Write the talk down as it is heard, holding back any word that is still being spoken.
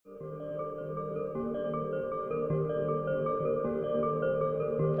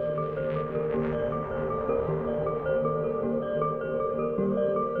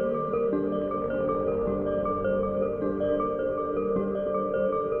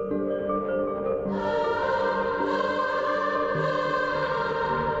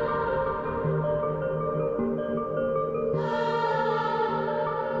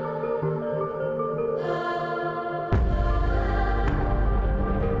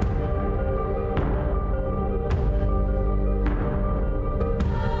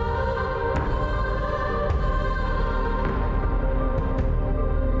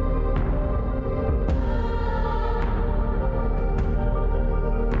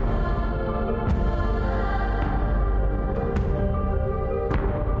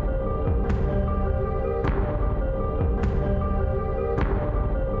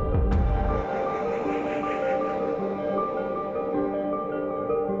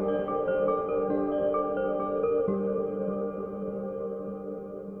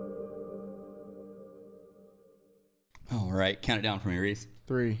right? Count it down for me, Reese.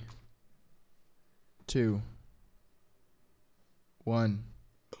 3, 2, 1.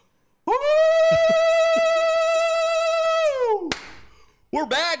 Woo! We're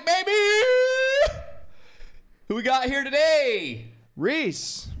back, baby! Who we got here today?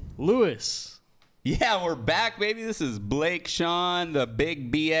 Reese. Lewis. Yeah, we're back, baby. This is Blake Sean, the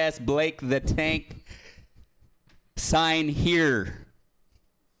big BS, Blake the Tank. Sign here.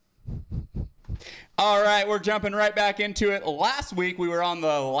 All right, we're jumping right back into it. Last week, we were on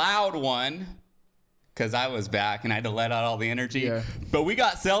the loud one because I was back and I had to let out all the energy. Yeah. But we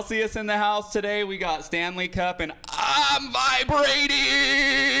got Celsius in the house today. We got Stanley Cup, and I'm vibrating.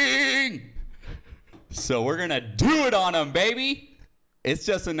 So we're going to do it on them, baby. It's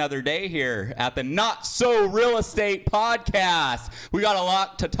just another day here at the Not So Real Estate Podcast. We got a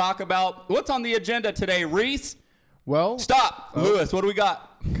lot to talk about. What's on the agenda today, Reese? Well, Stop. Lewis, what do we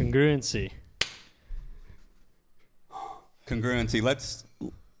got? Congruency. Congruency. Let's...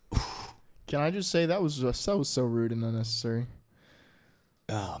 can I just say that was so rude and unnecessary.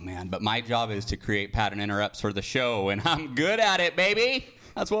 Oh, man. But my job is to create pattern interrupts for the show, and I'm good at it, baby.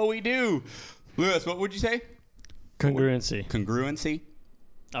 That's what we do. Lewis, what would you say? Congruency. Congruency?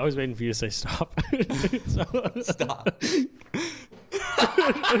 I was waiting for you to say stop. Stop.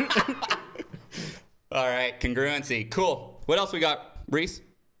 All right, congruency. Cool. What else we got, Reese?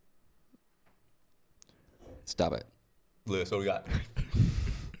 Stop it. Lewis, what we got?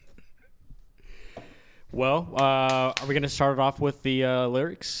 Well, are we going to start it off with the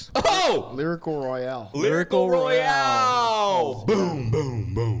lyrics? Oh! Lyrical Royale. Lyrical Royale! Boom,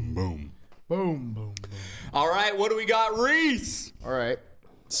 boom, boom, boom. Boom, boom, boom. All right, what do we got, Reese? All right.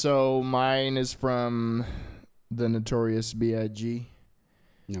 So mine is from the Notorious B.I.G.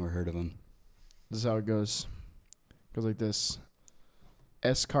 Never heard of him. This is how it goes. Goes like this.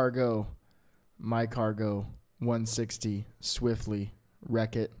 S-cargo, my cargo, 160, swiftly,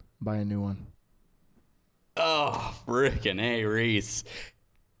 wreck it, buy a new one. Oh, frickin' A, Reese.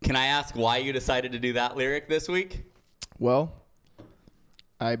 Can I ask why you decided to do that lyric this week? Well,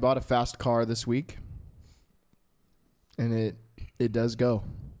 I bought a fast car this week, and it does go.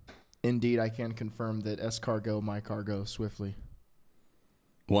 Indeed, I can confirm that S-cargo, my cargo, swiftly.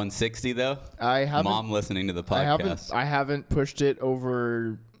 160 though. I haven't. Mom listening to the podcast. I haven't pushed it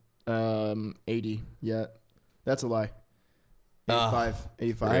over 80 yet. That's a lie. 85.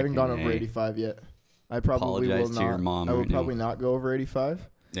 85. I haven't gone over 85 yet. I probably Apologize will to not. your mom I will right now. probably not go over 85.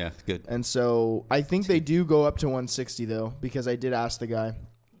 Yeah, good. And so I think they do go up to 160 though, because I did ask the guy,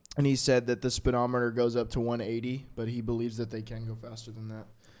 and he said that the speedometer goes up to 180, but he believes that they can go faster than that.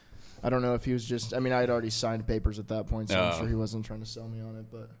 I don't know if he was just. I mean, I had already signed papers at that point, so I'm sure he wasn't trying to sell me on it.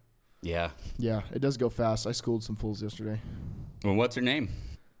 But Yeah. yeah, it does go fast. I schooled some fools yesterday. Well, what's her name?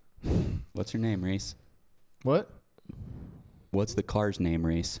 What's her name, Reese? What? What's the car's name,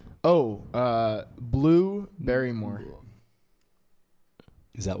 Reese? Oh, Blue Barrymore.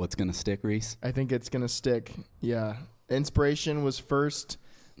 Is that what's gonna stick, Reese? I think it's gonna stick. Yeah. Inspiration was first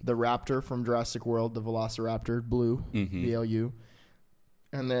the raptor from Jurassic World, the Velociraptor, Blue, Mhm. BLU.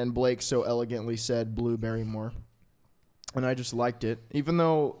 And then Blake so elegantly said Blue Barrymore. And I just liked it. Even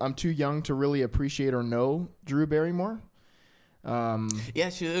though I'm too young to really appreciate or know Drew Barrymore. Yeah,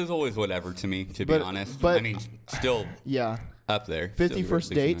 she was always whatever to me, to be But- honest. but- I mean, still Yeah. up there. 50 Still First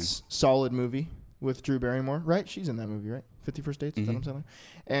 69. Dates, solid movie with Drew Barrymore. Right? She's in that movie, right? 50 First Dates, is that what I'm saying?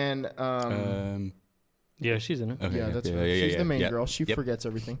 And, Yeah, she's in it. Okay, yeah, that's right. She's the main Yep. girl. She Yep. forgets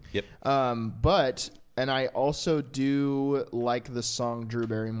everything. Yep. And I also do like the song Drew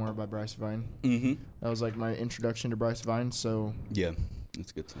Barrymore by Bryce Vine. Mm-hmm. That was like my introduction to Bryce Vine. So Yeah,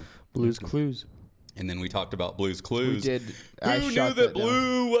 that's a good song. Blues Clues. And then we talked about Blue's we Clues. did. Who knew that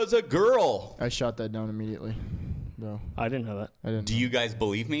Blue was a girl? I shot that down immediately. No, I didn't know that. I didn't. Do you guys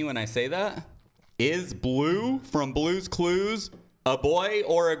believe me when I say that? Is Blue from Blue's Clues a boy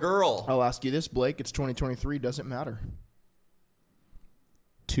or a girl? I'll ask you this, Blake. It's 2023. Doesn't matter.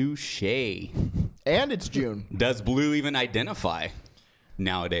 Touche. And it's June. Does Blue even identify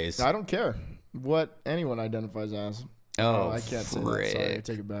nowadays? I don't care what anyone identifies as. Oh, I can't say that. Sorry, I frick.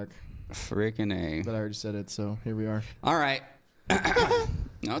 take it back. Frickin' A. But I already said it, so here we are. All right.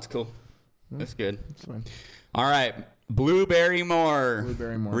 No, it's cool. That's good. It's fine. All right. Blue Barrymore. Blue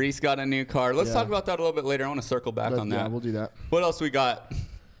Barrymore. Reese got a new car. Let's Yeah. talk about that a little bit later. I want to circle back on Yeah, that. we'll do that. What else we got?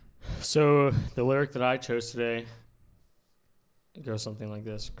 So the lyric that I chose today goes something like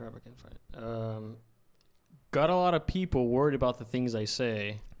this. Crap, I can't find it. Got a lot of people worried about the things I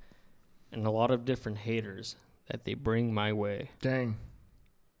say, and a lot of different haters that they bring my way. Dang,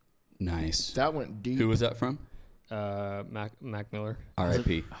 Nice. that went deep. Who was that from? Mac Miller.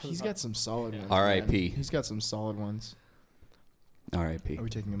 R.I.P. He's got some solid ones. R.I.P.. man. He's got some solid ones. R.I.P. Are we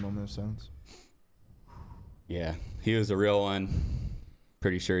taking a moment of silence? Yeah, he was a real one.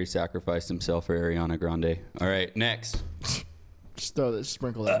 Pretty sure he sacrificed himself for Ariana Grande. All right, next. Just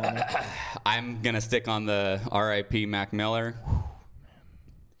sprinkle that on there. I'm going to stick on the R.I.P. Mac Miller.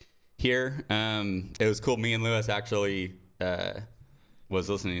 Here, it was cool. Me and Lewis actually was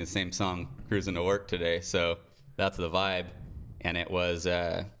listening to the same song cruising to work today, so that's the vibe. And it was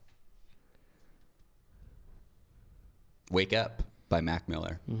Wake Up by Mac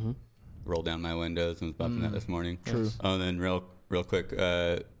Miller. Mm-hmm. Rolled down my windows and was bumping that this morning. True. Oh, and then real quick,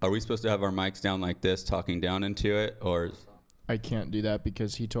 are we supposed to have our mics down like this, talking down into it, or? I can't do that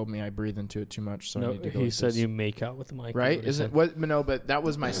because he told me I breathe into it too much. So I No, need to go he with said this. you make out with the mic. Right? Isn't what? No, but that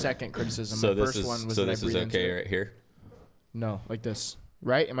was my second criticism. So My this first is one was so that I this is breathe into okay it. right here. No, like this.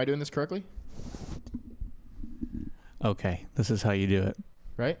 Right? Am I doing this correctly? Okay, this is how you do it.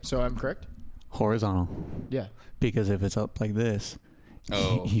 Right? So I'm correct? Horizontal. Yeah. Because if it's up like this,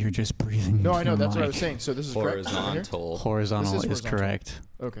 Oh. you're just breathing. No, into I know. the That's what I mic. was saying. So this is correct. Right here? Horizontal. Horizontal This is, is horizontal. correct.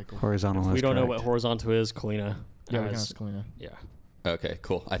 Okay, cool. Horizontal We is don't know correct. what horizontal is, Kalina. Yeah, we can has- ask Kalina. Yeah. Okay,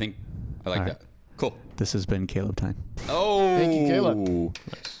 cool. I think I like All right. that. Cool. This has been Caleb time. Oh. Thank you, Caleb.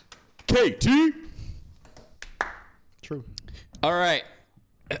 Nice. KT. True. All right.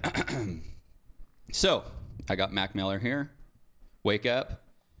 So I got Mac Miller here. Wake Up.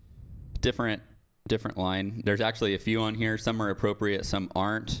 Different line. There's actually a few on here. Some are appropriate, some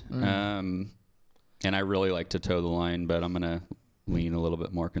aren't. And I really like to toe the line, but I'm gonna lean a little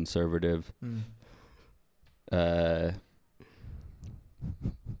bit more conservative.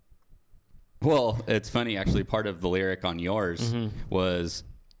 Well, it's funny actually. Part of the lyric on yours was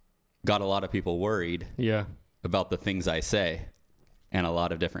got a lot of people worried Yeah. about the things I say, and a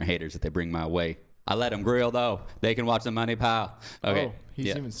lot of different haters that they bring my way. I let them grill though; they can watch the money pile. Okay, Oh, he's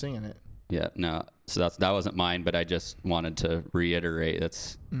yeah, even singing it. yeah, no. So that wasn't mine, but I just wanted to reiterate.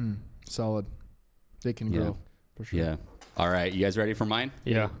 That's Solid. They can Yeah. grow. For sure. yeah. All right, you guys ready for mine?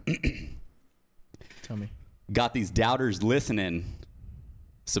 Yeah. Tell me. Got these doubters listening,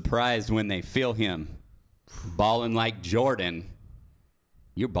 surprised when they feel him, balling like Jordan.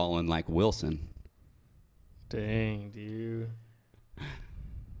 You're balling like Wilson. Dang, dude.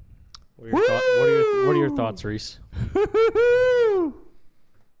 What are your thoughts, Reese?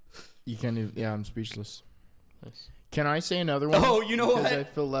 You can't even, yeah, I'm speechless. Nice. Can I say another one? Oh, you know because what? I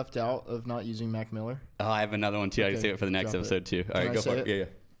feel left out of not using Mac Miller. Oh, I have another one too. I can Okay, save it for the next drop it. episode too. All Can right, I go say for it. it? Yeah.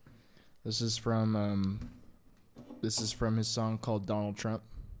 This is from his song called Donald Trump.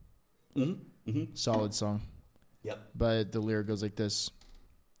 Solid song. Yep. But the lyric goes like this: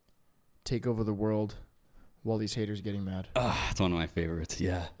 take over the world while these haters getting mad. Ah, it's one of my favorites.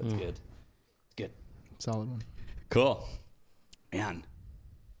 Yeah, that's good. Good. Solid one. Cool. Man,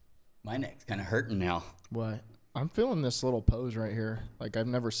 my neck's kind of hurting now. What? I'm feeling this little pose right here. Like I've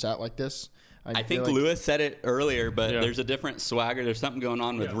never sat like this. I feel think like, Lewis said it earlier, but Yeah. there's a different swagger. There's something going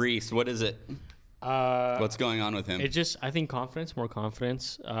on with Yeah. Reese. What is it? What's going on with him? It just, I think confidence, more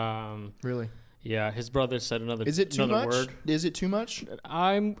confidence. Really. Yeah, his brother said another. Is it too another much? Word. Is it too much?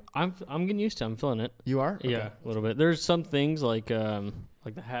 I'm getting used to it. I'm feeling it. You are? Okay. Yeah, a little bit. There's some things like the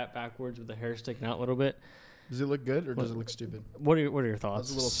hat backwards with the hair sticking out a little bit. Does it look good or does it look stupid? What are your I was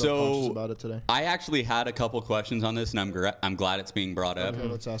thoughts? a little So- self-conscious about it today. I actually had a couple questions on this, and I'm glad it's being brought up. Okay,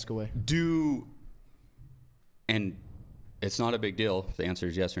 let's ask away. And it's not a big deal if the answer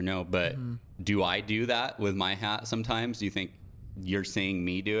is yes or no, but do I do that with my hat sometimes? Do you think you're seeing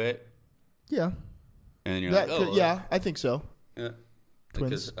me do it? Yeah. And then you're That like, could, oh, yeah, I think so. yeah. Twins.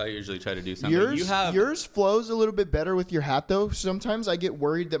 Because I usually try to do something. Yours flows a little bit better with your hat though. Sometimes I get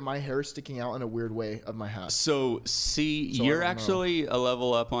worried that my hair is sticking out in a weird way of my hat. So see, So I you're don't know. actually a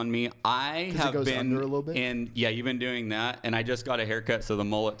level up on me. I 'Cause it have goes been under a little bit? and yeah, you've been doing that, and I just got a haircut, so the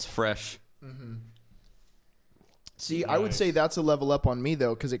mullet's fresh. See, I would Nice. say that's a level up on me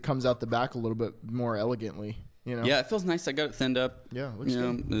though, because it comes out the back a little bit more elegantly. You know? Yeah, it feels nice. I got it thinned up. Yeah, looks You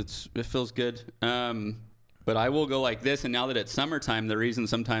know, good. it feels good. But I will go like this, and now that it's summertime, the reason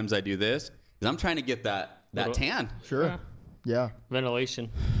sometimes I do this is I'm trying to get that Little- tan. Sure. Yeah. Yeah,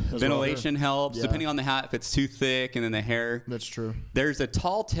 Ventilation. as well. Ventilation helps, Yeah. depending on the hat, if it's too thick, and then the hair. that's true. There's a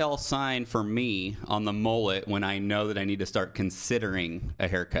tall tale sign for me on the mullet when I know that I need to start considering a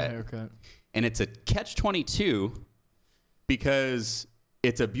haircut. Haircut. And it's a catch-22 because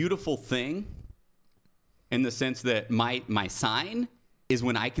it's a beautiful thing in the sense that my sign is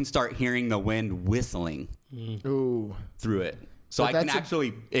when I can start hearing the wind whistling Ooh. through it. So But I can that's a-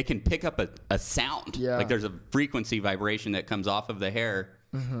 actually, it can pick up a sound. Yeah. Like there's a frequency vibration that comes off of the hair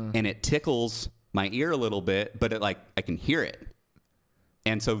Mm-hmm. and it tickles my ear a little bit, but I can hear it.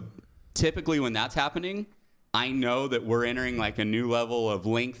 And so typically when that's happening, I know that we're entering like a new level of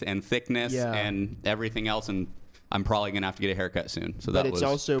length and thickness Yeah. and everything else, and I'm probably gonna have to get a haircut soon. So But that it's was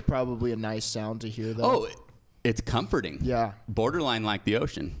also probably a nice sound to hear, though. it's comforting. Yeah. Borderline like the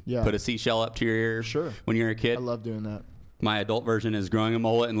ocean. Yeah. Put a seashell up to your ear. Sure. When you're a I kid. love doing that. My adult version is growing a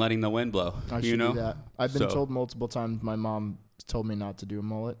mullet and letting the wind blow. I should you know? do that. I've been So- told multiple times. My mom told me not to do a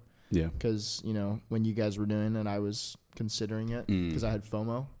mullet Yeah. because, when you guys were doing it, I was considering it because I had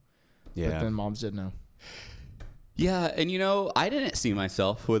FOMO. Yeah. But then moms didn't know. Yeah, and I didn't see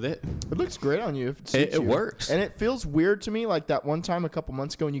myself with it. It looks great on you. If it suits It you. works. And it feels weird to me, like that one time a couple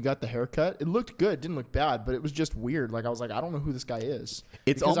months ago when you got the haircut. It looked good, didn't look bad, but it was just weird. Like I was like, I don't know who this guy is.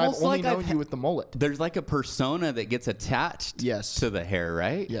 It's because almost I've only like known you with the mullet. There's like a persona that gets attached Yes. to the hair,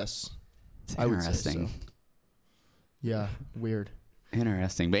 right? Yes. It's I would say interesting. so. Yeah. Weird.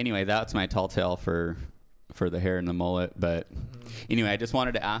 Interesting. But anyway, that's my tall tale for the hair and the mullet. But anyway, I just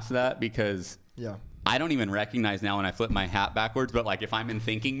wanted to ask that because Yeah. I don't even recognize now when I flip my hat backwards, but like if I'm in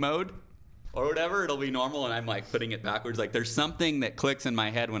thinking mode or whatever, it'll be normal and I'm like putting it backwards. Like there's something that clicks in my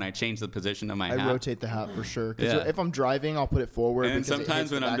head when I change the position of my I hat. rotate the hat for sure. Because Yeah. if I'm driving, I'll put it forward. And then because it sometimes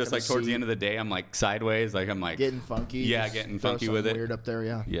hits when the I'm back just of like towards the seat. end of the day, I'm like sideways, like I'm like Getting funky. Yeah, just getting throw funky with something it. Weird up there,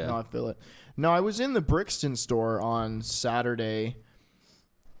 yeah. Yeah. No, I feel it. No, I was in the Brixton store on Saturday,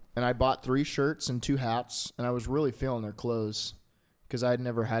 and I bought 3 shirts and 2 hats, and I was really feeling their clothes because I had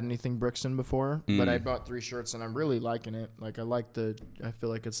never had anything Brixton before. But I bought 3 shirts, and I'm really liking it. Like I feel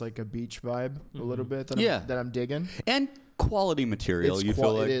like it's like a beach vibe a little bit that I'm digging. and quality material. It's You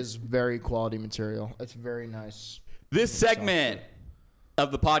feel like it is very quality material. It's very nice. this segment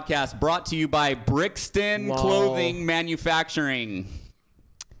of the podcast brought to you by Brixton Wow. Clothing Manufacturing.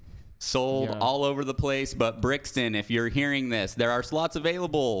 Sold Yeah. all over the place, but Brixton, if you're hearing this, there are slots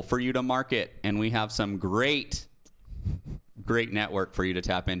available for you to market, and we have some great network for you to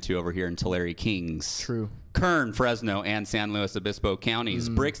tap into over here in Tulare Kings. True. Kern, Fresno, and San Luis Obispo counties.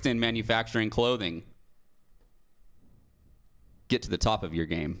 Brixton Manufacturing Clothing. Get to the top of your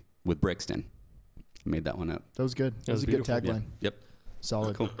game with Brixton. I made that one up. That was good. That was a good beautiful. tagline. Yep.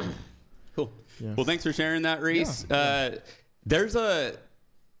 Solid. Cool. Cool. Yeah. Well, thanks for sharing that, Reese.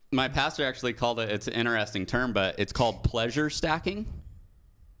 My pastor actually called it, it's an interesting term, but it's called pleasure stacking.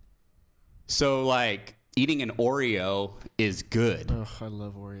 So, like, eating an Oreo is good, Ugh, I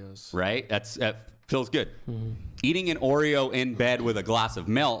love Oreos. right? That feels good. Eating an Oreo in bed with a glass of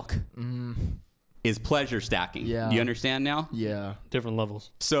milk is pleasure stacking. Yeah. You understand now? Yeah. Different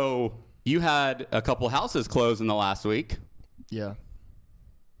levels. So, you had a couple houses close in the last week. Yeah.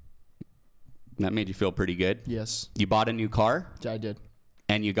 That made you feel pretty good. Yes. You bought a new car I did.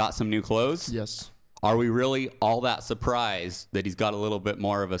 and you got some new clothes. Yes. Are we really all that surprised that he's got a little bit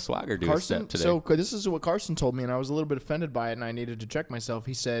more of a swagger to his step today? So this is what Carson told me, and I was a little bit offended by it, and I needed to check myself.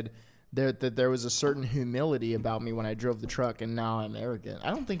 He said that there was a certain humility about me when I drove the truck, and now I'm arrogant. I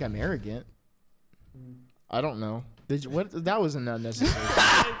don't think I'm arrogant. I don't know. That was unnecessary.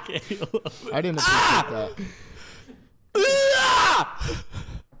 I didn't appreciate that.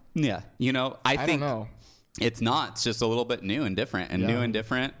 Yeah, I I think don't know. it's not. It's just a little bit new and different, and Yeah. new and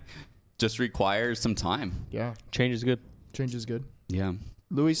different just requires some time. Yeah. Change is good. Change is good. Yeah.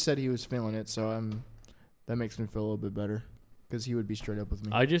 Louis said he was feeling it, so that makes me feel a little bit better because he would be straight up with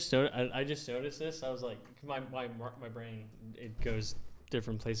me. I just noticed this. I was like, my brain, it goes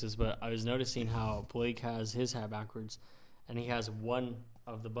different places, but I was noticing how Blake has his hat backwards, and he has one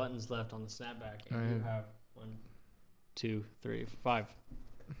of the buttons left on the snapback, and you have 1, 2, 3, 5.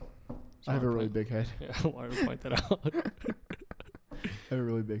 I have a really big head. Yeah, I wanted to point that out. I have a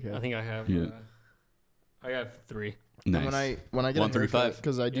really big head. I think I have. Yeah. I have 3. Nice. And when I get 135.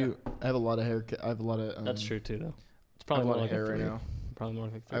 because I have a lot of hair. I have a lot of. That's true too, though. It's I have probably a more lot of like hair a 3. right now. Probably more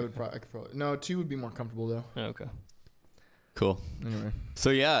like 3. I could probably no 2 would be more comfortable though. Oh, okay. Cool. Anyway, So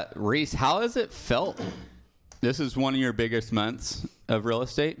yeah, Reese, how has it felt? This is one of your biggest months of real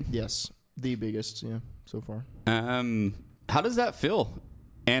estate. yes, the biggest so far. How does that feel?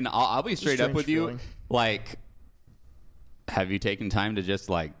 And I'll be straight up strange with you. feeling. Like, have you taken time to just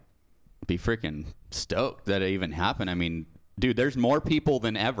like be freaking stoked that it even happened? I mean, dude, there's more people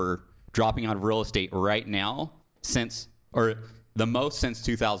than ever dropping out of real estate right now the most since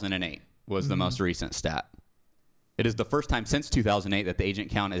 2008 was the most recent stat. It is the first time since 2008 that the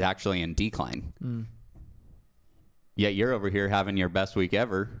agent count is actually in decline. Yet you're over here having your best week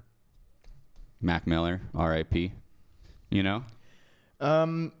ever. Mac Miller, RIP.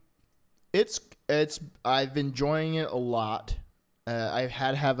 I've enjoying it a lot. I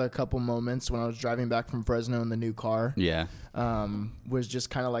have a couple moments when I was driving back from Fresno in the new car. Yeah. Was just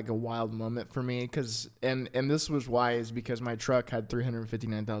kind of like a wild moment for me and this was why is because my truck had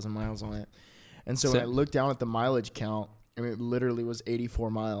 359,000 miles on it. And so when I looked down at the mileage count, I mean, it literally was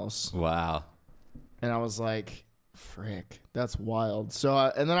 84 miles. Wow. And I was like, frick, that's wild. So,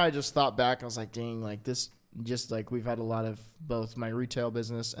 and then I just thought back. I was like, dang, like this, just like we've had a lot of both my retail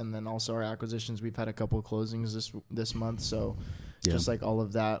business and then also our acquisitions. We've had a couple of closings this month. So just like all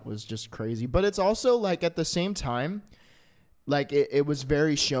of that was just crazy. But it's also like at the same time, like it was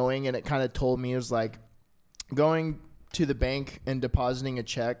very showing, and it kind of told me, it was like going to the bank and depositing a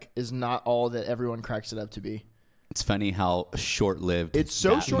check is not all that everyone cracks it up to be. It's funny how short-lived it's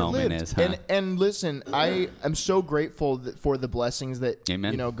so that moment short-lived is, huh? and listen, I am so grateful for the blessings that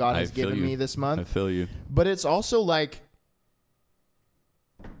Amen. you know God has given me this month. I feel you. But it's also like,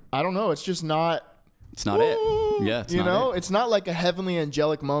 I don't know, it's just not. It's not it. Yeah, it's you not know, it. it's not like a heavenly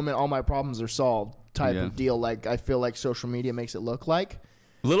angelic moment. All my problems are solved type Yeah. of deal. Like I feel like social media makes it look like.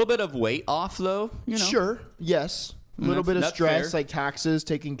 A little bit of weight off, though. You know? Sure. Yes. A And little bit of that's stress, fair. like taxes,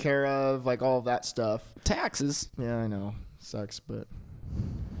 taking care of, like all of that stuff. Taxes. Yeah, I know. Sucks, but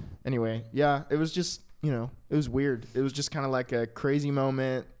anyway, yeah, it was just, you know, it was weird. It was just kind of like a crazy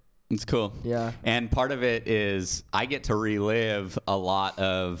moment. It's cool. Yeah. And part of it is I get to relive a lot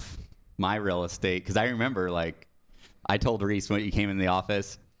of my real estate, because I remember, like, I told Reese when you came in the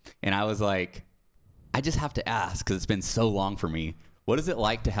office, and I was like, I just have to ask, because it's been so long for me. What is it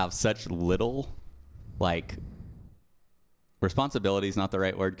like to have such little, like, responsibility is not the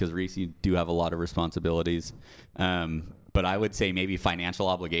right word, because Reese, you do have a lot of responsibilities. But I would say maybe financial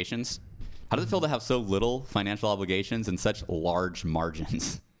obligations. How does it feel to have so little financial obligations and such large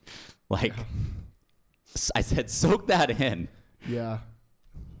margins? Like, I said, soak that in. Yeah.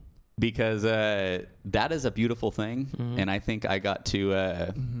 Because that is a beautiful thing. Mm-hmm. And I think I got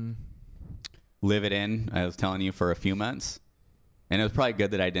to live it in, I was telling you, for a few months. And it was probably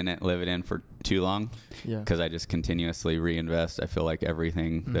good that I didn't live it in for too long. Yeah. Because I just continuously reinvest, I feel like,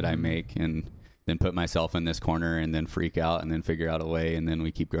 everything that I make, and then put myself in this corner and then freak out and then figure out a way, and then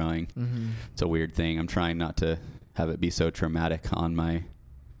we keep growing. It's a weird thing. I'm trying not to have it be so traumatic on my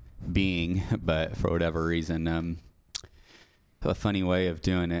being, but for whatever reason, a funny way of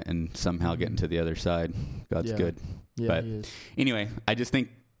doing it and somehow getting to the other side. God's Yeah. good. Yeah, But he is. anyway, I just think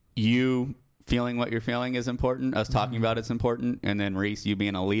you feeling what you're feeling is important. Us talking about it's important. And then Reese, you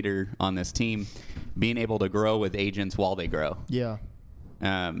being a leader on this team, being able to grow with agents while they grow. Yeah.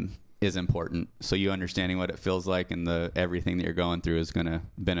 Is important. So you understanding what it feels like, and everything that you're going through is going to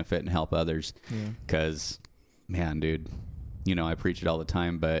benefit and help others. Because, man, dude, you know, I preach it all the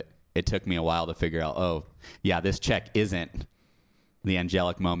time, but it took me a while to figure out, oh, yeah, this check isn't the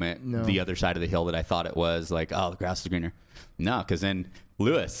angelic moment, the other side of the hill that I thought it was. Like, oh, the grass is greener. No, because then,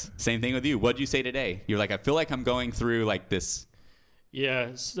 Lewis, same thing with you. What'd you say today? You're like, I feel like I'm going through like this. Yeah,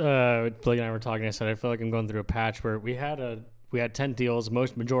 Blake and I were talking. I said I feel like I'm going through a patch where we had 10 deals.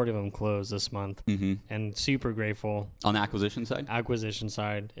 Majority of them closed this month, and super grateful. On the acquisition side? Acquisition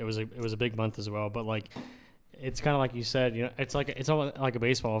side, it was a big month as well. But like, it's kind of like you said, you know, it's almost like a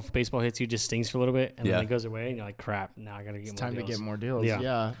baseball. If baseball hits you, just stings for a little bit, and then it goes away, and you're like, crap. Now I gotta get more Time deals. to get more deals.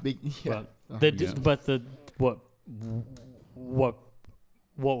 Yeah. Yeah. But what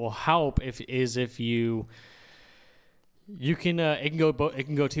will help if you can it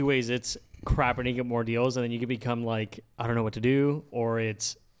can go two ways. It's crap and you get more deals, and then you can become like, I don't know what to do, or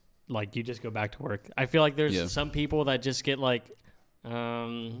it's like you just go back to work. I feel like there's some people that just get like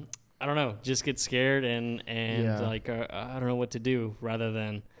I don't know, just get scared and like I don't know what to do, rather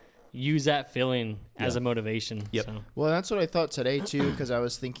than use that feeling as a motivation. Yep. So. Well, that's what I thought today too, because I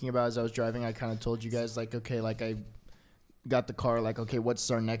was thinking about, as I was driving, I kind of told you guys, like, okay, like I got the car, like, okay, what's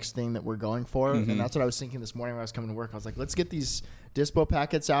our next thing that we're going for? And that's what I was thinking this morning when I was coming to work. I was like, let's get these dispo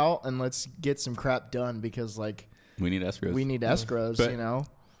packets out and let's get some crap done, because like We need escrows. we need escrows, But you know?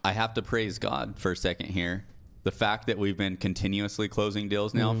 I have to praise God for a second here. The fact that we've been continuously closing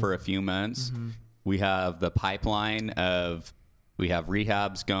deals now for a few months. We have the pipeline of, we have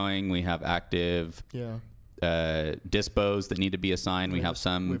rehabs going, we have active dispos that need to be assigned. We have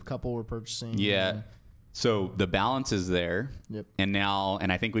some. We have a couple we're purchasing. Yeah. So the balance is there. Yep. And now,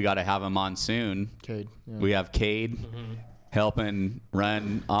 and I think we got to have him on soon. Cade. Yeah. We have Cade helping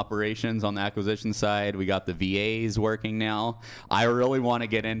run operations on the acquisition side. We got the VAs working now. I really want to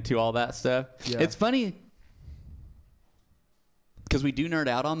get into all that stuff. Yeah. It's funny because we do nerd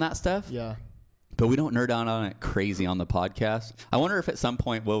out on that stuff, Yeah. but we don't nerd out on it crazy on the podcast. I wonder if at some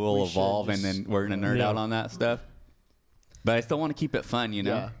point we'll We evolve should and just- then we're going to nerd out on that stuff. But I still want to keep it fun, you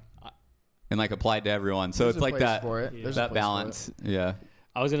know? Yeah. And like applied to everyone. So There's it's a like place that, for it. There's a that place for balance. Yeah.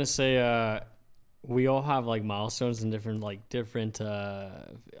 I was gonna say we all have like milestones and different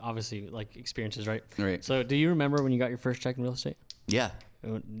obviously like experiences, right? Right. So do you remember when you got your first check in real estate? Yeah.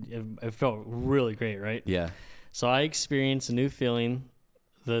 It felt really great, right? Yeah. So I experienced a new feeling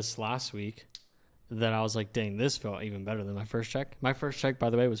this last week that I was like, dang, this felt even better than my first check. My first check, by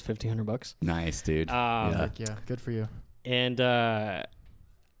the way, was $1,500. Nice, dude. Heck yeah, good for you. And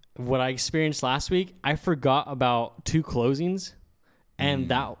what I experienced last week, I forgot about 2 closings. And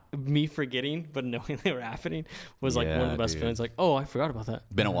that, me forgetting, but knowing they were happening, was like one of the best feelings. Like, oh, I forgot about that.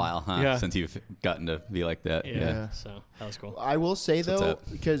 Been a while, huh? Yeah. Since you've gotten to be like that. Yeah. So that was cool. I will say, What's though,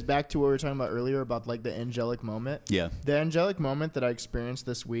 up? because back to what we were talking about earlier about like the angelic moment. Yeah. The angelic moment that I experienced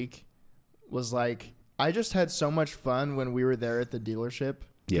this week was like, I just had so much fun when we were there at the dealership.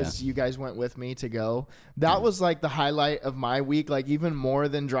 Because you guys went with me to go. That was like the highlight of my week, like even more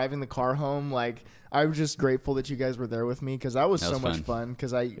than driving the car home. Like I was just grateful that you guys were there with me because that was so much fun.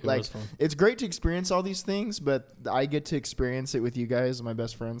 Because it's great to experience all these things, but I get to experience it with you guys, my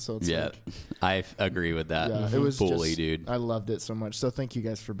best friends. So it's I agree with that. Yeah, it was fully, just, dude. I loved it so much. So thank you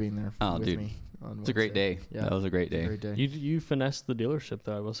guys for being there with me. It's a great day. Yeah. That was a great day. You finessed the dealership,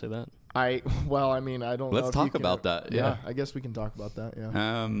 though. I will say that. I don't. Let's know talk about that. Yeah. I guess we can talk about that.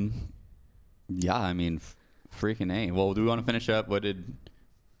 Yeah. Yeah. I mean, freaking A. Well, do we want to finish up?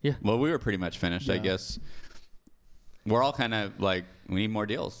 Yeah. Well, we were pretty much finished, I Yeah. guess. We're all kind of like, we need more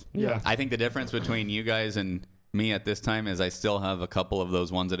deals. Yeah. I think the difference between you guys and me at this time is I still have a couple of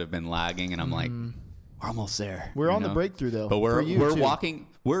those ones that have been lagging, and I'm like, we're almost there. We're on the breakthrough though. But for you, we're too. walking.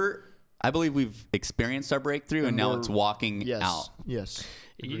 I believe we've experienced our breakthrough, and now it's walking out. Yes.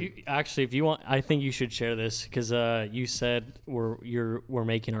 You, actually, if you want, I think you should share this because you said we're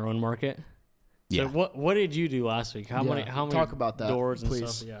making our own market. So Yeah. what did you do last week? How many talk about that, doors and please.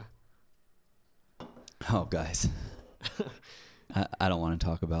 stuff? Yeah. Oh, guys. I don't want to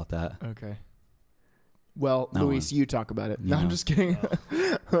talk about that. Okay. Well, No Luis, you talk about it. No, No. I'm just kidding.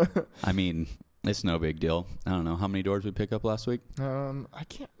 I mean, it's no big deal. I don't know how many doors we pick up last week. I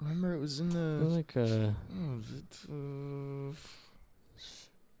can't remember. It was in the. Like I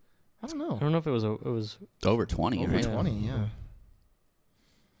don't know. I don't know if it was Over 20, Over right? 20, yeah.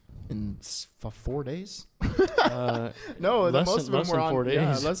 In 4 days? No, less most than- of them were on 4 days.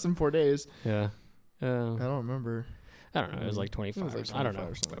 Yeah, less than 4 days. Yeah. I don't remember. I don't know. It was like 25. It was like I don't 25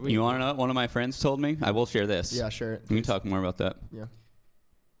 know. or something. You want to know what one of my friends told me? I will share this. Yeah, share it. We can talk more about that. Yeah.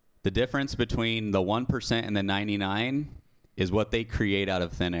 The difference between the 1% and the 99 is what they create out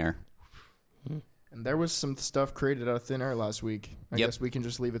of thin air. And there was some stuff created out of thin air last week. I Yep. guess we can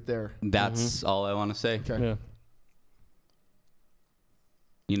just leave it there. That's all I want to say. Okay. Yeah.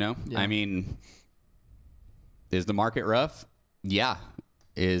 You know? Yeah. I mean, is the market rough? Yeah.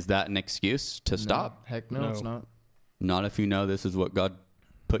 Is that an excuse to stop? Heck no, it's not. Not if you know this is what God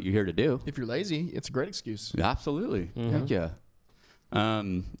put you here to do. If you're lazy, it's a great excuse. Absolutely. Heck yeah.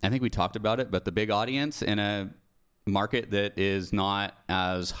 I think we talked about it, but the big audience in a market that is not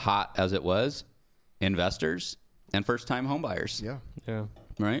as hot as it was, investors and first-time home buyers. Yeah. Yeah.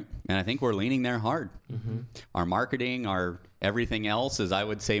 Right? And I think we're leaning there hard. Our marketing, our everything else is, I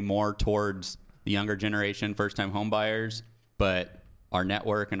would say, more towards the younger generation, first-time home buyers, but our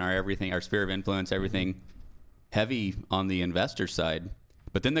network and our everything, our sphere of influence, everything heavy on the investor side.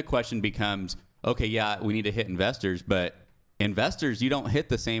 But then the question becomes, okay, yeah, we need to hit investors, but investors you don't hit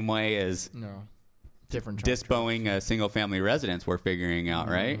the same way as No. Different. dispoing a single-family residence we're figuring out,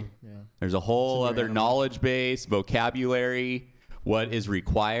 right? Yeah. There's a whole It's a new other animal. knowledge base, vocabulary, what is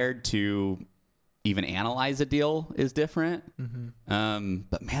required to even analyze a deal is different.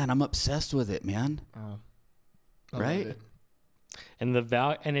 But man, I'm obsessed with it, man. I love Right? it. And the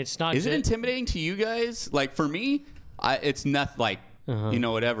value, and it's not. Is it just- intimidating to you guys? Like for me, it's not like, you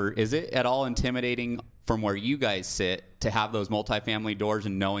know, whatever. Is it at all intimidating from where you guys sit to have those multifamily doors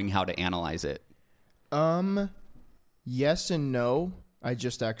and knowing how to analyze it? Yes and no. I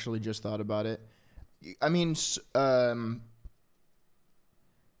just thought about it. I mean,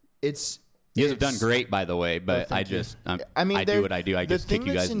 it's. You guys have done great, by the way, but thank you. I do what I do. I just kick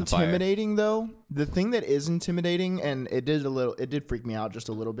you guys in the fire. The thing that's intimidating, though, the thing that is intimidating, and it did freak me out just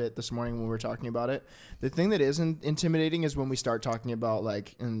a little bit this morning when we were talking about it. The thing that isn't intimidating is when we start talking about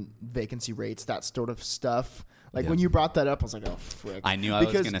like vacancy rates, that sort of stuff. Like when you brought that up, I was like, oh, frick. I knew I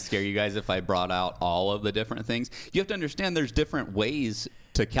was going to scare you guys if I brought out all of the different things. You have to understand there's different ways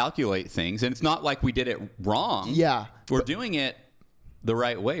to calculate things, and it's not like we did it wrong. Yeah. We're doing it the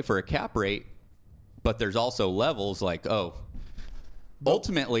right way for a cap rate, but there's also levels like,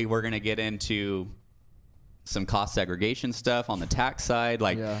 ultimately we're going to get into some cost segregation stuff on the tax side.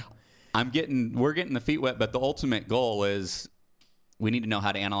 Like Yeah. we're getting the feet wet, but the ultimate goal is we need to know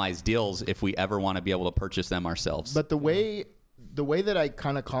how to analyze deals if we ever want to be able to purchase them ourselves. But the way that I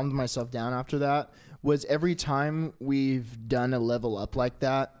kind of calmed myself down after that was every time we've done a level up like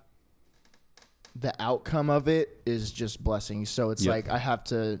that, the outcome of it is just blessings. So it's like I have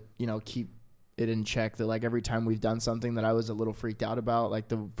to, keep it in check that like every time we've done something that I was a little freaked out about, like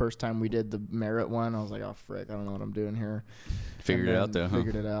the first time we did the merit one, I was like, oh frick, I don't know what I'm doing here. Figured it out though.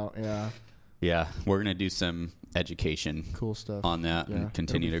 Figured it out. Yeah. Yeah, we're gonna do some education, cool stuff on that, and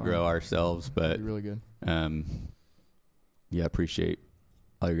continue to grow ourselves. But be really good. Yeah, appreciate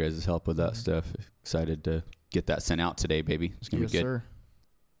all your guys' help with that stuff. Excited to get that sent out today, baby. It's gonna be good. Sir.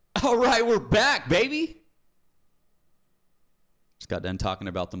 All right, we're back, baby. Just got done talking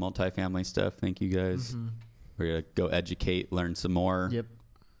about the multifamily stuff. Thank you guys. We're gonna go educate, learn some more. Yep.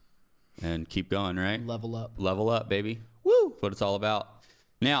 And keep going, right? Level up. Level up, baby. Woo! That's what it's all about.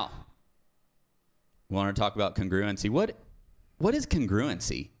 Now, we want to talk about congruency. What is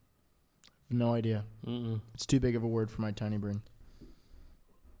congruency? No idea. It's too big of a word for my tiny brain.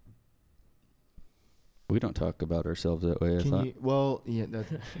 We don't talk about ourselves that way, I thought.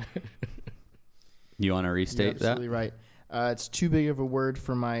 You want to restate that? Absolutely right. It's too big of a word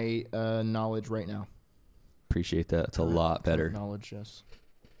for my knowledge right now. Appreciate that. It's a lot better. Knowledge, yes.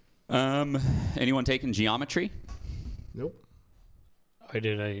 Anyone taking geometry? Nope. I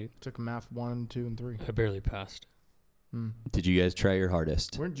did. I took math 1, 2, and 3. I barely passed. Did you guys try your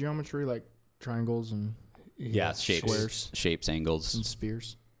hardest? Weren't geometry like triangles and shapes, squares, shapes, angles, and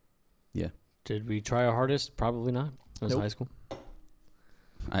spheres? Yeah. Did we try our hardest? Probably not. It was high school.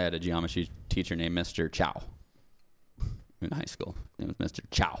 I had a geometry teacher named Mr. Chow in high school. It was Mr.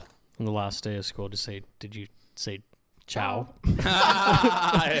 Chow. On the last day of school, did you say chow?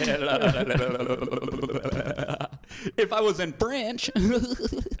 If I was in French.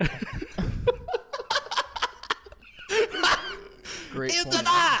 Great It's point.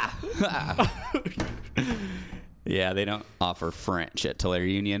 Yeah, they don't offer French at Tulare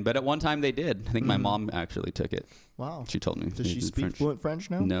Union, but at one time they did. I think my mom actually took it. Wow. She told me. Does she speak fluent French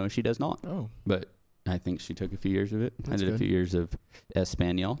now? No, she does not. Oh. But I think she took a few years of it. That's I did good. a few years of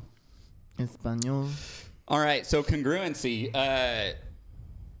Espanol. Espanol. All right, so congruency.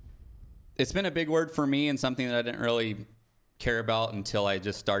 It's been a big word for me and something that I didn't really care about until I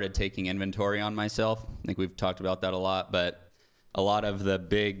just started taking inventory on myself. I think we've talked about that a lot, but a lot of the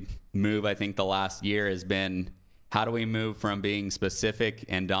big move, I think, the last year has been how do we move from being specific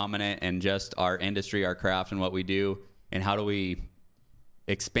and dominant in just our industry, our craft, and what we do, and how do we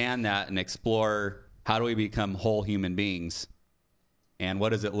expand that and explore how do we become whole human beings? And what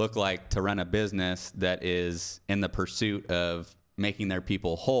does it look like to run a business that is in the pursuit of making their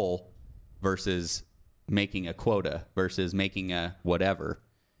people whole versus making a quota versus making a whatever?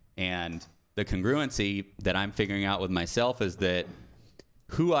 And the congruency that I'm figuring out with myself is that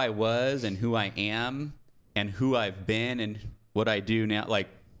who I was and who I am and who I've been and what I do now, like,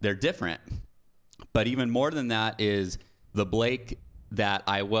 they're different. But even more than that is the Blake that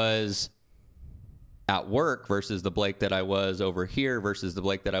I was at work versus the Blake that I was over here versus the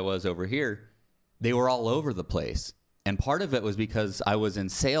Blake that I was over here. They were all over the place. And part of it was because I was in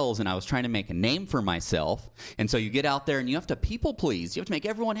sales and I was trying to make a name for myself. And so you get out there and you have to people please. You have to make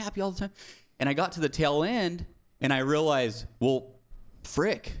everyone happy all the time. And I got to the tail end and I realized, well,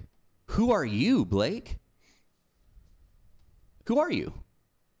 frick, who are you, Blake? Who are you?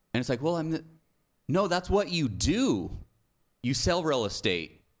 And it's like, well, no, that's what you do. You sell real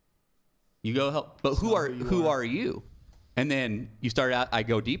estate. You go help, but who are you? And then you start out, I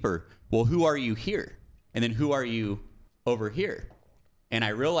go deeper. Well, who are you here? And then who are you over here? And I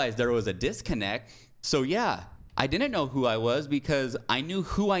realized there was a disconnect. So yeah, I didn't know who I was because I knew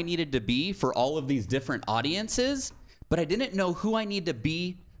who I needed to be for all of these different audiences, but I didn't know who I need to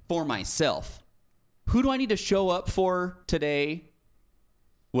be for myself. Who do I need to show up for today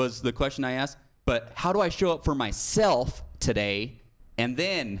was the question I asked. But how do I show up for myself today? And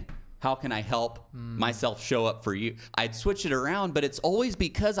then how can I help myself show up for you? I'd switch it around, but it's always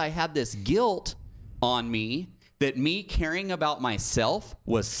because I had this guilt on me that me caring about myself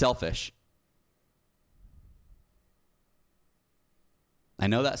was selfish. I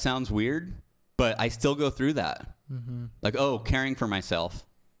know that sounds weird, but I still go through that. Mm-hmm. Like, caring for myself,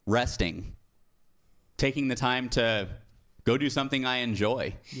 resting, taking the time to go do something I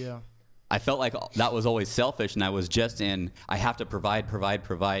enjoy. Yeah. I felt like that was always selfish, and I was just in, I have to provide,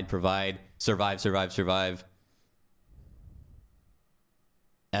 survive.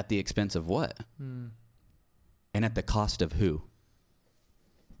 At the expense of what? And at the cost of who?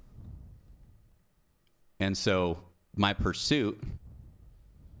 And so my pursuit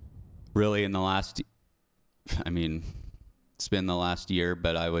really in the last, it's been the last year,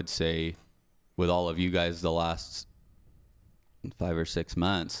 but I would say with all of you guys, the last 5 or 6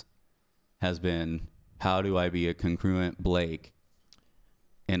 months has been how do I be a congruent Blake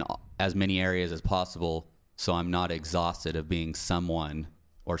in as many areas as possible so I'm not exhausted of being someone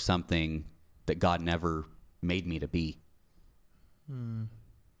or something that God never made me to be?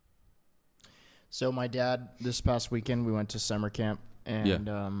 So my dad, this past weekend, we went to summer camp,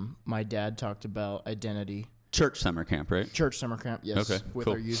 and my dad talked about identity. Church summer camp, right? Church summer camp, yes. Okay, with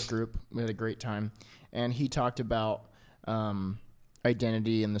cool. our youth group. We had a great time. And he talked about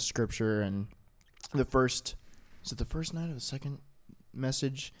identity in the scripture. And the first night or the second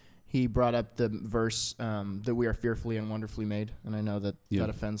message? He brought up the verse that we are fearfully and wonderfully made. And I know that that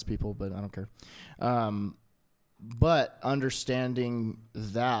offends people, but I don't care. But understanding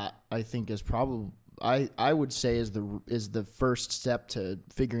that, I think, is probably, I would say, is the first step to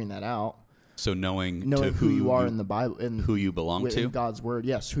figuring that out. So knowing who you are in the Bible, who you belong to, in God's word.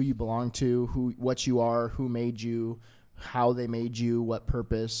 Yes, who you belong to, what you are, who made you, how they made you, what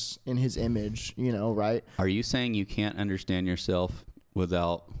purpose in His image. Right? Are you saying you can't understand yourself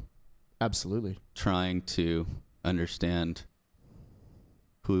without absolutely trying to understand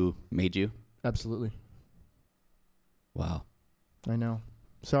who made you? Absolutely. Wow. I know.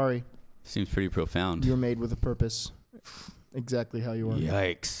 Sorry. Seems pretty profound. You were made with a purpose. Exactly how you were.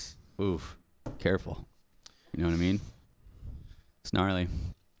 Yikes. Oof. Careful. You know what I mean? It's gnarly.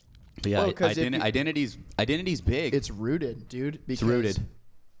 But yeah, identity's big. It's rooted, dude. It's rooted.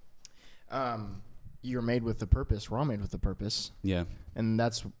 You're made with a purpose. We're all made with a purpose. Yeah. And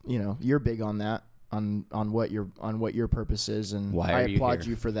that's, you're big on that, on what your purpose is, and why I are applaud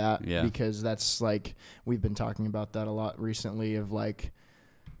you you for that. Yeah. Because that's like, we've been talking about that a lot recently, of like,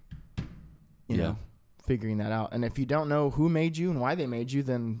 you know, figuring that out. And if you don't know who made you and why they made you,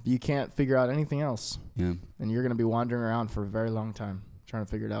 then you can't figure out anything else. Yeah. And you're going to be wandering around for a very long time trying to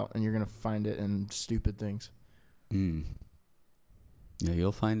figure it out, and you're going to find it in stupid things. Yeah,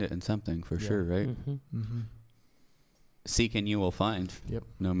 you'll find it in something for sure, right? Mm-hmm. Mm-hmm. Seek and you will find. Yep.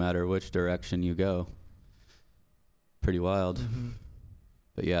 No matter which direction you go. Pretty wild. Mm-hmm.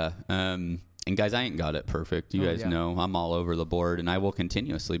 But yeah, and guys, I ain't got it perfect. You guys know I'm all over the board, and I will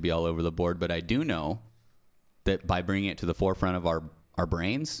continuously be all over the board. But I do know that by bringing it to the forefront of our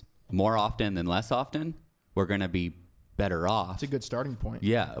brains more often than less often, we're going to be better off. It's a good starting point.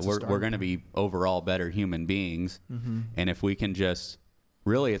 Yeah, we're going to be overall better human beings. Mm-hmm. And if we can just,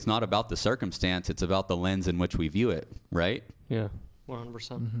 really, it's not about the circumstance, it's about the lens in which we view it, right? Yeah, 100%.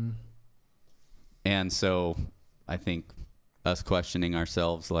 Mm-hmm. And so I think us questioning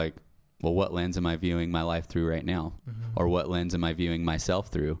ourselves, like, well, what lens am I viewing my life through right now? Mm-hmm. Or what lens am I viewing myself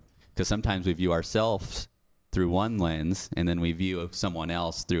through? Because sometimes we view ourselves through one lens, and then we view someone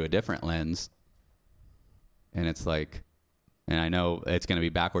else through a different lens. And it's like, and I know it's going to be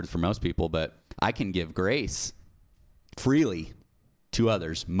backwards for most people, but I can give grace freely to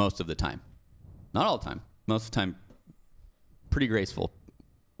others most of the time. Not all the time. Most of the time, pretty graceful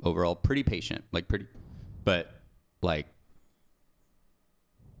overall, pretty patient, but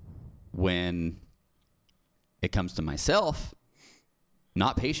when it comes to myself,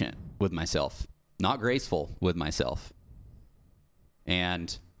 not patient with myself, not graceful with myself.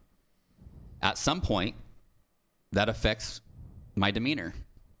 And at some point, that affects my demeanor.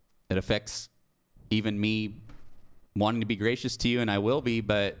 It affects even me wanting to be gracious to you, and I will be,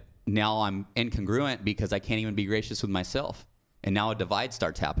 but now I'm incongruent because I can't even be gracious with myself. And now a divide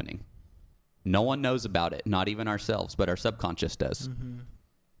starts happening. No one knows about it, not even ourselves, but our subconscious does. Mm-hmm.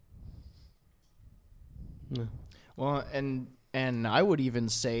 Yeah. Well, and I would even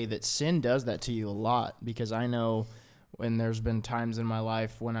say that sin does that to you a lot, because I know when there's been times in my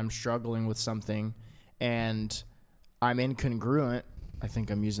life when I'm struggling with something and I'm incongruent. I think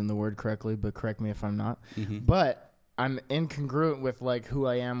I'm using the word correctly, but correct me if I'm not. Mm-hmm. But I'm incongruent with like who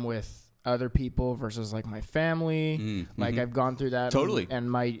I am with other people versus like my family. Mm-hmm. Like I've gone through that. Totally. And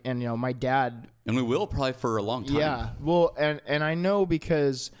my dad. And we will probably for a long time. Yeah. Well, and I know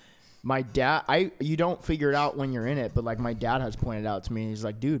because my dad, you don't figure it out when you're in it, but like my dad has pointed out to me, he's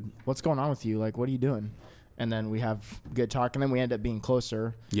like, dude, what's going on with you? Like, what are you doing? And then we have good talk, and then we end up being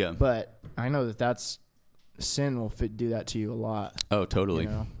closer. Yeah. But I know that's sin will do that to you a lot. Oh, totally. You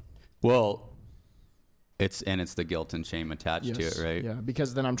know? Well, it's the guilt and shame attached to it, right? Yeah,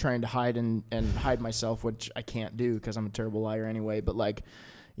 because then I'm trying to hide and hide myself, which I can't do because I'm a terrible liar anyway. But like,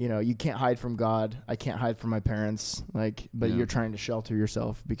 you can't hide from God. I can't hide from my parents. Like, but you're trying to shelter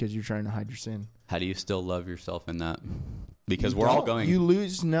yourself because you're trying to hide your sin. How do you still love yourself in that? Because You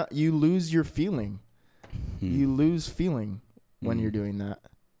lose your feeling. You lose feeling when you're doing that.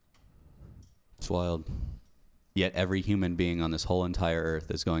 It's wild. Yet every human being on this whole entire earth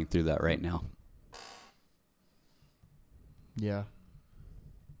is going through that right now. Yeah.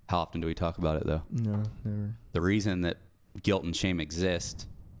 How often do we talk about it, though? No, never. The reason that guilt and shame exist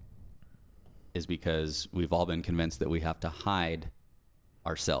is because we've all been convinced that we have to hide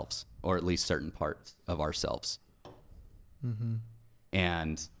ourselves, or at least certain parts of ourselves. Mm-hmm.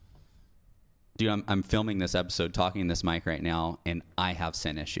 And, dude, I'm filming this episode, talking in this mic right now, and I have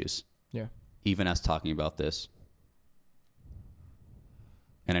sin issues. Yeah. Even us talking about this.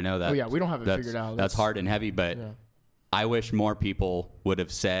 And I know that. Oh, yeah, we don't have it figured out. That's hard and heavy, but yeah. I wish more people would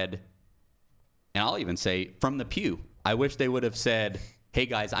have said, and I'll even say from the pew, I wish they would have said, hey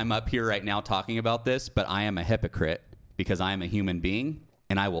guys, I'm up here right now talking about this, but I am a hypocrite because I am a human being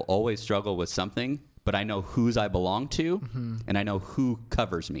and I will always struggle with something, but I know whose I belong to and I know who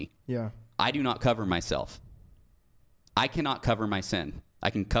covers me. Yeah. I do not cover myself. I cannot cover my sin. I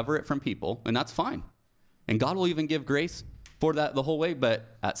can cover it from people, and that's fine. And God will even give grace for that the whole way,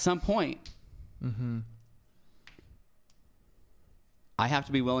 but at some point, I have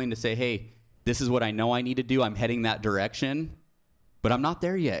to be willing to say, hey, this is what I know I need to do. I'm heading that direction, but I'm not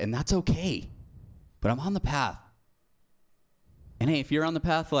there yet, and that's okay. But I'm on the path. And hey, if you're on the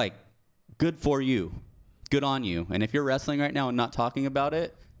path, like, good for you. Good on you. And if you're wrestling right now and not talking about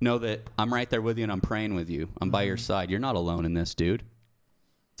it, know that I'm right there with you and I'm praying with you. I'm by your side. You're not alone in this, dude.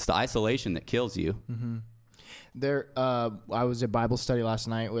 It's the isolation that kills you. There, I was at Bible study last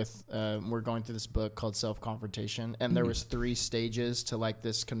night with, we're going through this book called Self-Confrontation, and there was 3 stages to like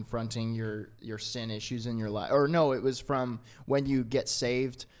this confronting your sin issues in your life. Or no, it was from when you get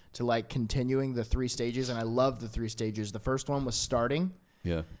saved to like continuing the 3 stages, and I love the 3 stages. The first one was starting.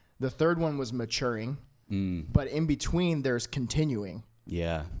 Yeah. The third one was maturing. But in between, there's continuing.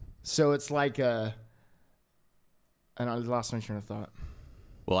 Yeah. So it's like and I lost my train of thought.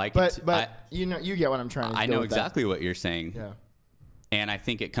 Well, you know, you get what I'm trying to do. I know exactly what you're saying. Yeah. And I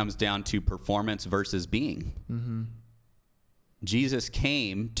think it comes down to performance versus being. Jesus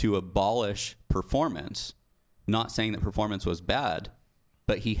came to abolish performance, not saying that performance was bad,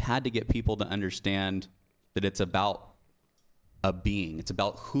 but he had to get people to understand that it's about a being. It's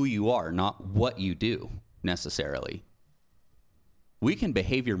about who you are, not what you do necessarily. We can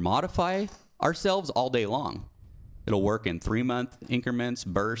behavior modify ourselves all day long. It'll work in 3-month increments,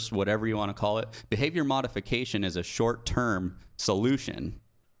 bursts, whatever you want to call it. Behavior modification is a short-term solution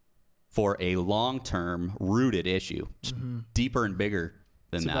for a long-term rooted issue. It's deeper and bigger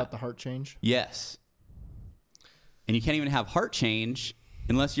than It's that. about the heart change. Yes. And you can't even have heart change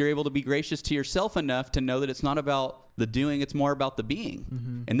unless you're able to be gracious to yourself enough to know that it's not about the doing, it's more about the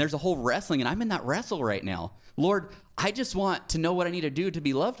being. And there's a whole wrestling, and I'm in that wrestle right now. Lord, I just want to know what I need to do to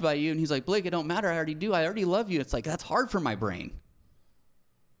be loved by you. And he's like, Blake, it don't matter. I already do. I already love you. It's like, that's hard for my brain.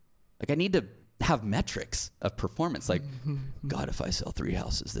 Like, I need to have metrics of performance. Like, God, if I sell 3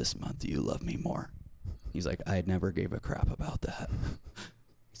 houses this month, do you love me more? He's like, I never gave a crap about that.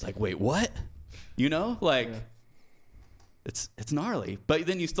 It's like, wait, what? You know, like, it's gnarly. But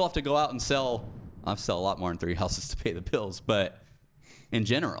then you still have to go out and sell. I've sell a lot more than 3 houses to pay the bills. But in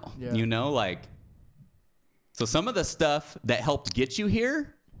general, you know, like, so some of the stuff that helped get you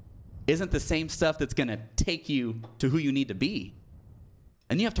here isn't the same stuff that's going to take you to who you need to be.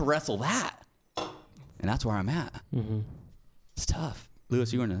 And you have to wrestle that. And that's where I'm at. It's tough.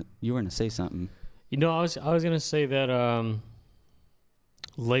 Lewis, you were going to say something. You know, I was going to say that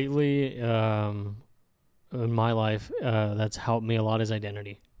lately in my life, that's helped me a lot is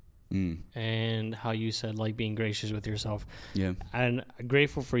identity. And how you said, like, being gracious with yourself. Yeah. And I'm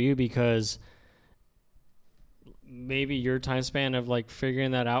grateful for you because maybe your time span of, like,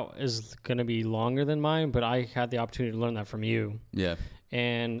 figuring that out is going to be longer than mine, but I had the opportunity to learn that from you. Yeah.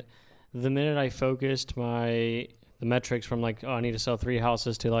 And the minute I focused the metrics from, like, oh, I need to sell 3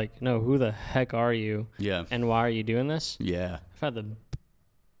 houses to, like, no, who the heck are you? Yeah. And why are you doing this? Yeah. I've had the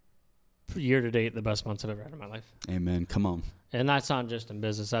year to date the best months I've ever had in my life. Amen. Come on. And that's not just in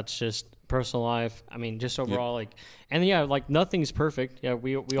business. That's just personal life. I mean, just overall, like, and yeah, like, nothing's perfect. Yeah,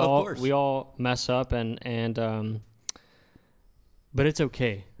 we all mess up, and but it's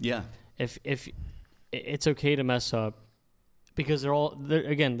okay. Yeah. If it's okay to mess up, because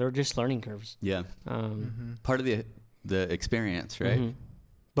they're just learning curves. Yeah. Part of the experience, right?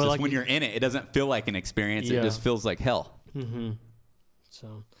 But just like when you're in it, it doesn't feel like an experience. It just feels like hell.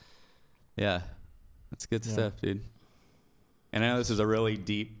 So. Yeah, that's good stuff, dude. And I know this is a really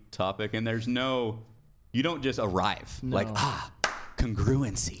deep topic, and you don't just arrive like,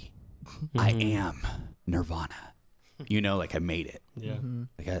 congruency. I am nirvana. You know, like, I made it. Yeah.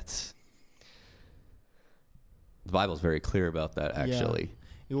 Like, the Bible's very clear about that, actually.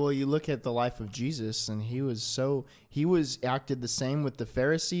 Yeah. Well, you look at the life of Jesus, and he acted the same with the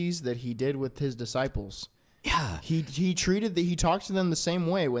Pharisees that he did with his disciples. Yeah. He talked to them the same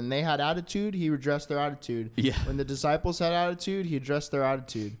way. When they had attitude, he addressed their attitude. Yeah. When the disciples had attitude, he addressed their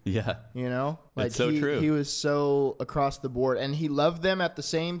attitude. Yeah. You know? Like It's so true. He was so across the board, and he loved them at the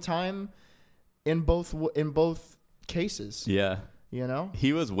same time in both cases. Yeah. You know?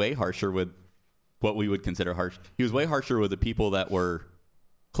 He was way harsher with what we would consider harsh. He was way harsher with the people that were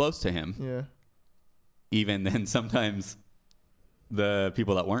close to him. Yeah. Even than sometimes the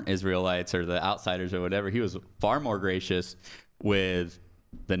people that weren't Israelites or the outsiders or whatever. He was far more gracious with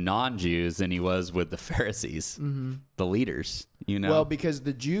the non-Jews than he was with the Pharisees, the leaders, you know? Well, because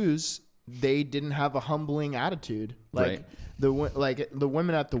the Jews, they didn't have a humbling attitude. Like Right. the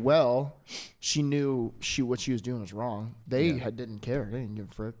women at the well, she knew what she was doing was wrong. They didn't care. They didn't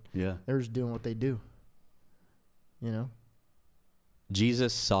give a frick. Yeah. They were just doing what they do. You know?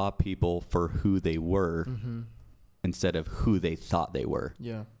 Jesus saw people for who they were instead of who they thought they were.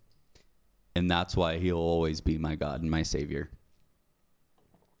 Yeah. And that's why he'll always be my God and my Savior.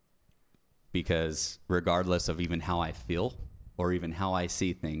 Because regardless of even how I feel or even how I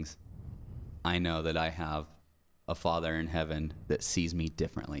see things, I know that I have a Father in heaven that sees me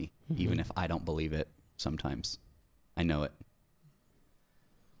differently, even if I don't believe it sometimes. I know it.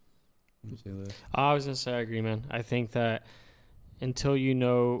 I was gonna say I agree, man. I think that until you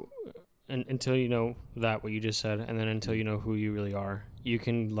know that what you just said, and then until you know who you really are, you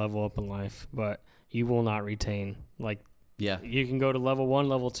can level up in life, but you will not retain. Like, Yeah. you can go to level 1,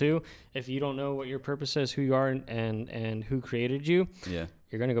 level 2. If you don't know what your purpose is, who you are, and who created you, Yeah.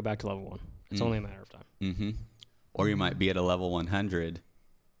 you're gonna go back to level 1. It's only a matter of time. Mm-hmm. Or you might be at a level 100,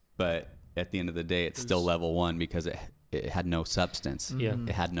 but at the end of the day, it's still level 1 because it had no substance. Yeah. It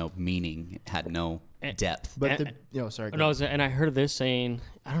had no meaning. It had no depth. But And- sorry. No, and I heard this saying,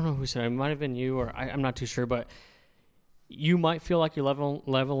 I don't know who said it. It might have been you, or I'm not too sure, but you might feel like you're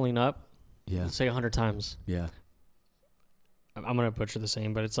leveling up, Yeah. say 100 times. Yeah. I'm gonna butcher the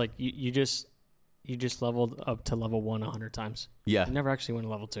saying, but it's like you just leveled up to level 1 100 times. Yeah. You never actually went to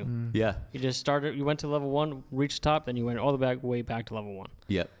level 2. Yeah. You just started. You went to level 1, reached top, then you went all the way back to level 1.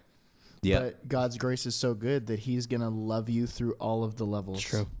 Yep. Yeah. But God's grace is so good that he's going to love you through all of the levels. It's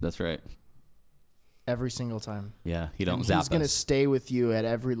true. That's right. Every single time. Yeah. He don't And zap he's going to us. stay with you at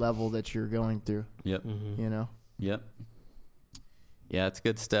every level that you're going through, Yep. Mm-hmm. you know? Yep. Yeah, it's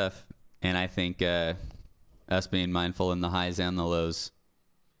good stuff. And I think us being mindful in the highs and the lows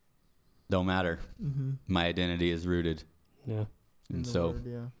don't matter. My identity is rooted. Yeah. And The so, Lord,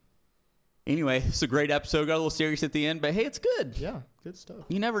 yeah. anyway, it's a great episode. Got a little serious at the end, but hey, it's good. Yeah, good stuff.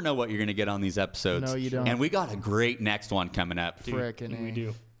 You never know what you're going to get on these episodes. No, you don't. And we got a great next one coming up. Frickin' We A.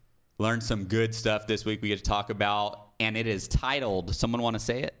 do. Learned some good stuff this week we get to talk about, and it is titled, someone want to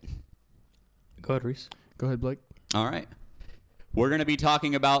say it? Go ahead, Reese. Go ahead, Blake. All right. We're going to be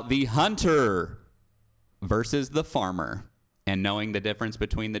talking about the hunter versus the farmer and knowing the difference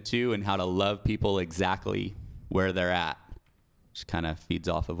between the two and how to love people exactly where they're at. Just kind of feeds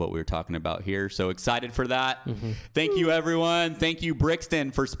off of what we were talking about here. So excited for that. Thank you, everyone. Thank you,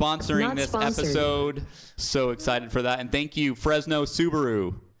 Brixton, for sponsoring Not this sponsored. episode. So excited for that. And thank you, Fresno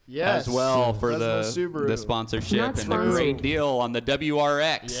Subaru. Yes. As well for Fresno Subaru. the sponsorship Not and the sponsored. great deal on the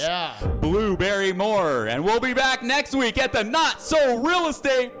WRX. Yeah. Blueberry Moore. And we'll be back next week at the Not So Real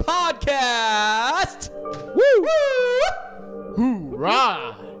Estate Podcast. Woo!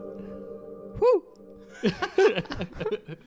 Hoorah! Woo!